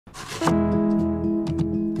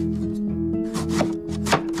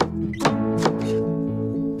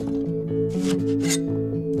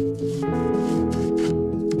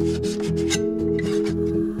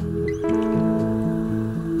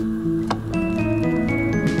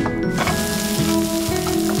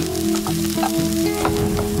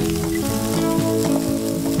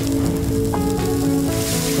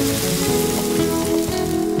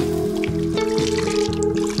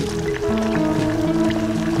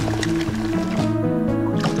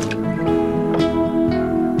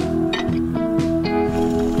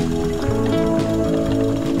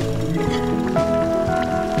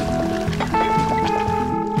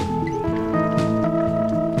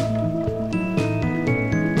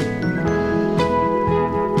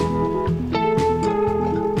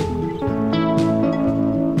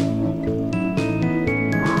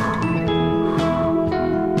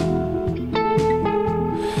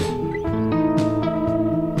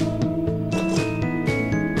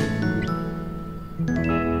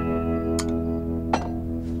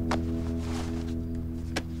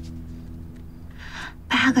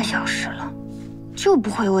8个小时了，就不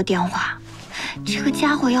回我电话，这个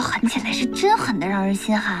家伙要狠起来是真狠的让人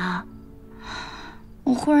心寒啊！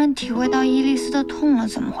我忽然体会到伊丽丝的痛了，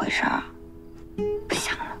怎么回事啊？不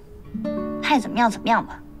想了，爱怎么样怎么样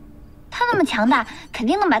吧，他那么强大，肯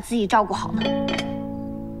定能把自己照顾好的。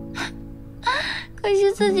可惜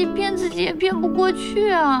自己骗自己也骗不过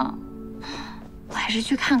去啊！我还是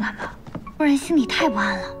去看看吧，不然心里太不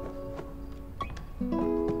安了。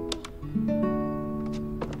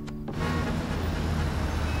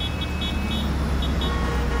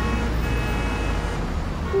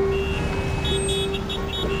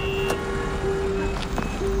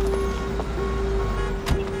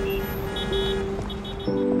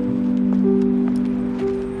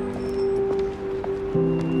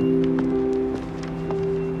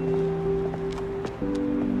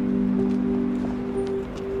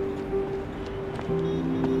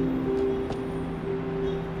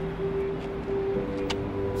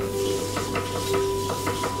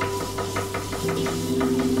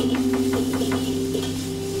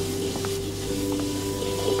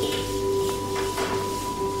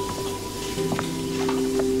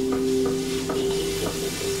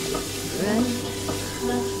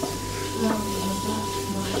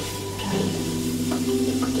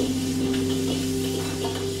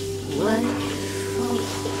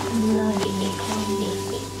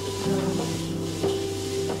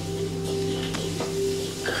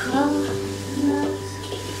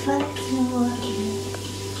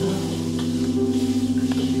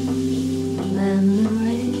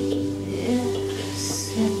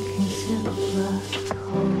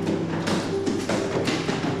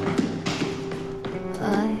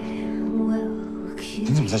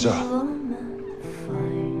 你怎么在这儿？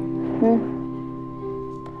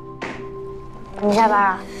你下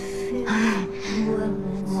班了？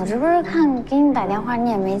我这不是看给你打电话你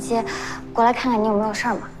也没接，过来看看你有没有事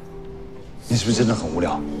儿嘛。你是不是真的很无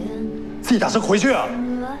聊？自己打车回去啊！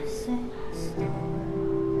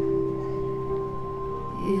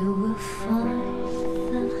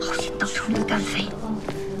好心当成驴肝肺。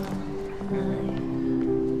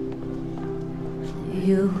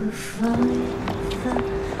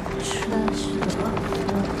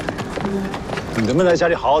 你能不能在家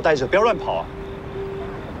里好好待着，不要乱跑啊？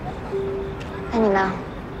那你呢？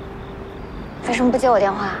为什么不接我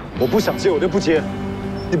电话？我不想接，我就不接。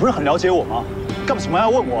你不是很了解我吗？干什么要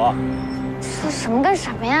问我啊？说什么跟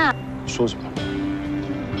什么呀？说什么？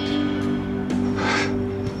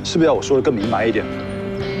是不是要我说的更明白一点？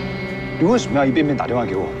你为什么要一遍遍打电话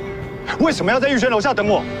给我？为什么要在玉轩楼下等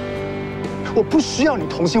我？我不需要你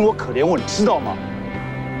同情我、可怜我，你知道吗？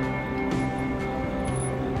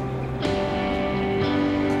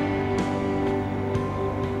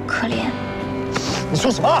 可怜？你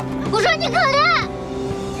说什么？我说你可怜。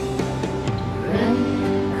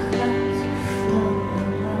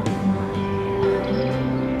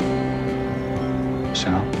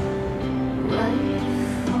行啊，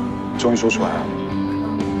终于说出来了。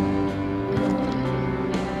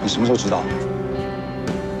你什么时候知道？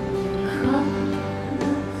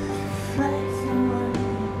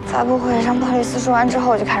发布会上，鲍丽斯说完之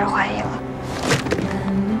后，我就开始怀疑了。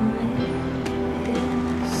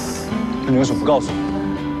 你为什么不告诉我？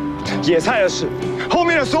野菜的事，后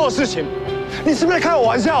面的所有事情，你是不是在开我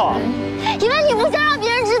玩笑啊？因为你不想让别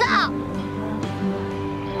人知道，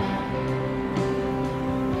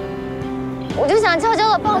我就想悄悄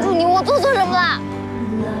的帮助你。我做错什么了？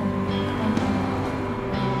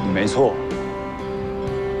你没错，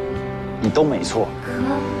你都没错，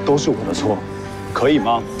都是我的错，可以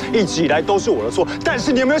吗？一直以来都是我的错。但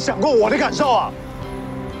是你有没有想过我的感受啊？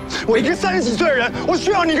我一个30几岁的人，我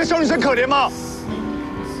需要你一个小女生可怜吗？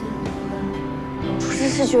不是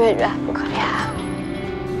失去味觉还不可怜。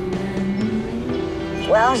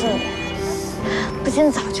我要是你，不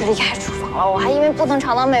仅早就离开厨房了，我还因为不能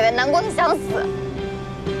尝到美味难过的想死。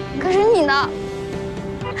可是你呢？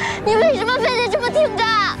你为什么非得这么挺着？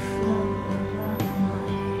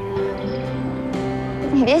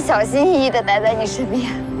你爹小心翼翼地待在你身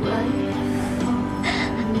边，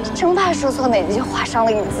生怕说错哪句话伤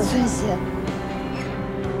了你的自尊心。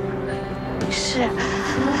是，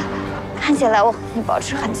看起来我和你保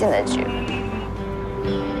持很近的距离，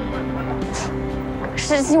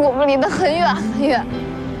实际我们离得很远很远。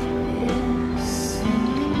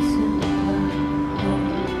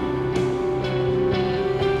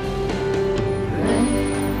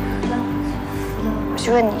我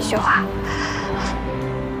就问你一句话。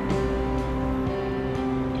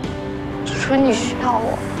说你需要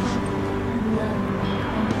我，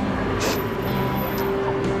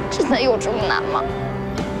真的有这么难吗？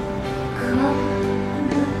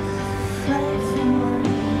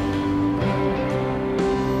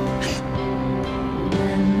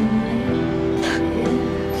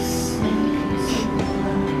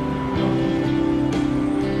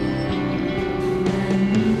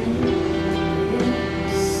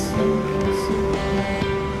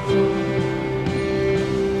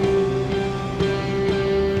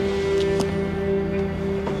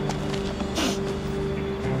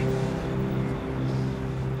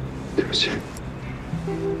对不起，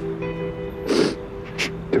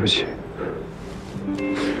对不起，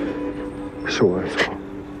是我的错，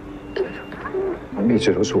一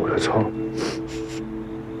直都是我的错。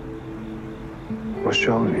我需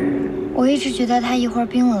要你。我一直觉得他一会儿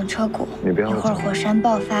冰冷彻骨，一会儿火山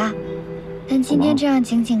爆发，但今天这样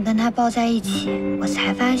紧紧跟他抱在一起，我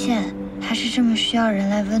才发现他是这么需要人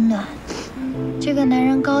来温暖。这个男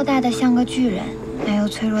人高大的像个巨人，但又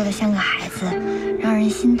脆弱的像个孩子，让人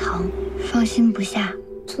心疼，放心不下。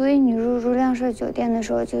所以你入住亮舍酒店的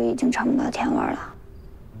时候就已经尝不到甜味了。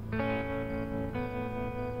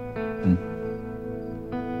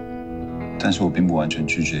但是我并不完全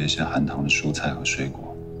拒绝一些含糖的蔬菜和水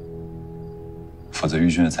果，否则玉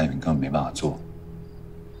轩的菜品根本没办法做。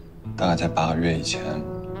大概在8个月以前，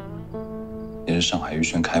也是上海玉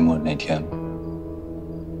轩开幕的那天，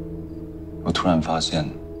我突然发现，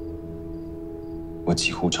我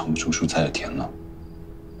几乎尝不出蔬菜的甜了。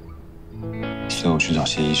所以我去找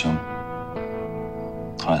谢医生，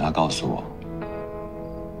后来他告诉我，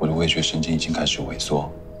我的味觉神经已经开始萎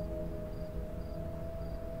缩。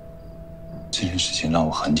这件事情让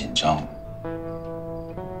我很紧张，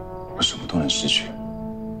我什么都能失去，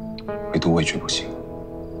唯独味觉不行。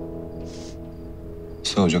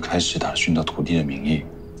所以我就开始打寻找徒弟的名义，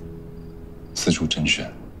四处甄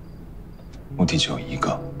选，目的只有一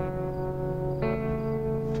个，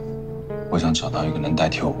我想找到一个能代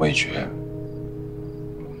替我味觉，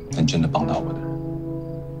能真的帮到我的人。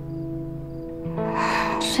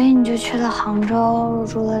所以你就去了杭州，入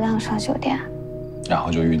住了亮舍酒店，然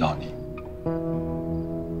后就遇到你。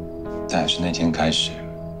再也是那天开始，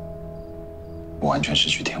我完全失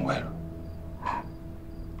去甜味了。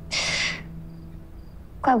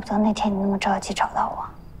怪不得那天你那么着急找到我。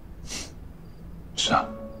是啊，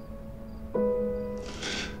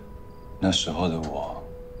那时候的我，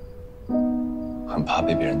很怕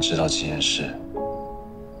被别人知道这件事，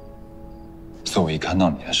所以我一看到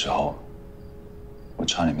你的时候，我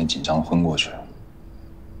差点没紧张昏过去了。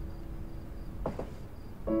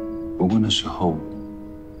不过那时候，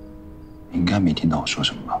你应该没听到我说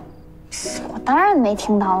什么吧？我当然没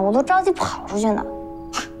听到了，我都着急跑出去呢。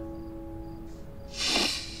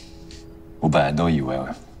我本来都以为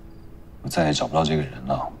我再也找不到这个人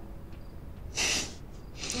了，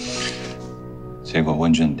结果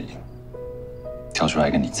问卷里跳出来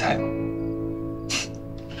一个你猜，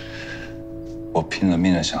我拼了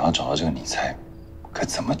命的想要找到这个你猜，可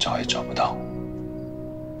怎么找也找不到，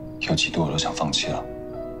有几度我都想放弃了。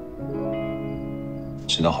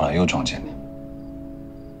直到后来又撞见你，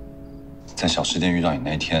在小吃店遇到你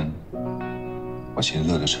那天，我其实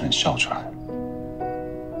乐得差点笑出来。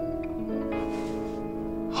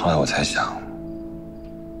后来我才想，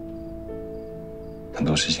很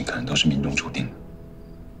多事情可能都是命中注定的。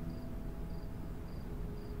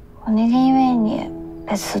我那天因为你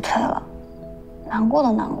被辞退了，难过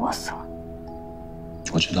都难过死了。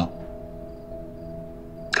我知道，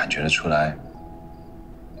感觉得出来，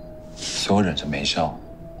所以我忍着没笑，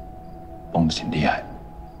绷得挺厉害。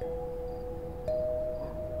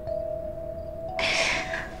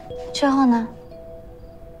之后呢？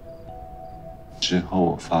之后，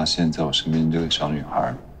我发现在我身边这个小女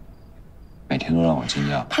孩，每天都让我惊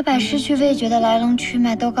讶。他把失去味觉的来龙去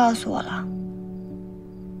脉都告诉我了。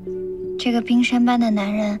这个冰山般的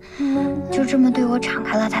男人，就这么对我敞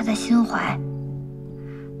开了他的心怀。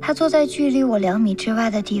他坐在距离我2米之外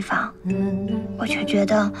的地方，我却觉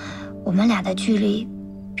得我们俩的距离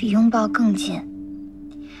比拥抱更近。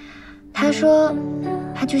他说，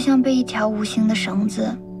他就像被一条无形的绳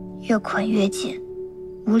子越捆越紧，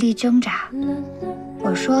无力挣扎。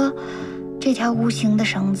我说，这条无形的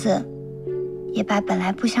绳子也把本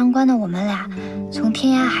来不相关的我们俩从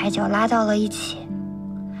天涯海角拉到了一起。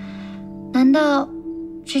难道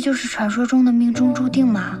这就是传说中的命中注定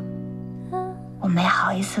吗？我没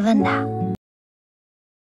好意思问他。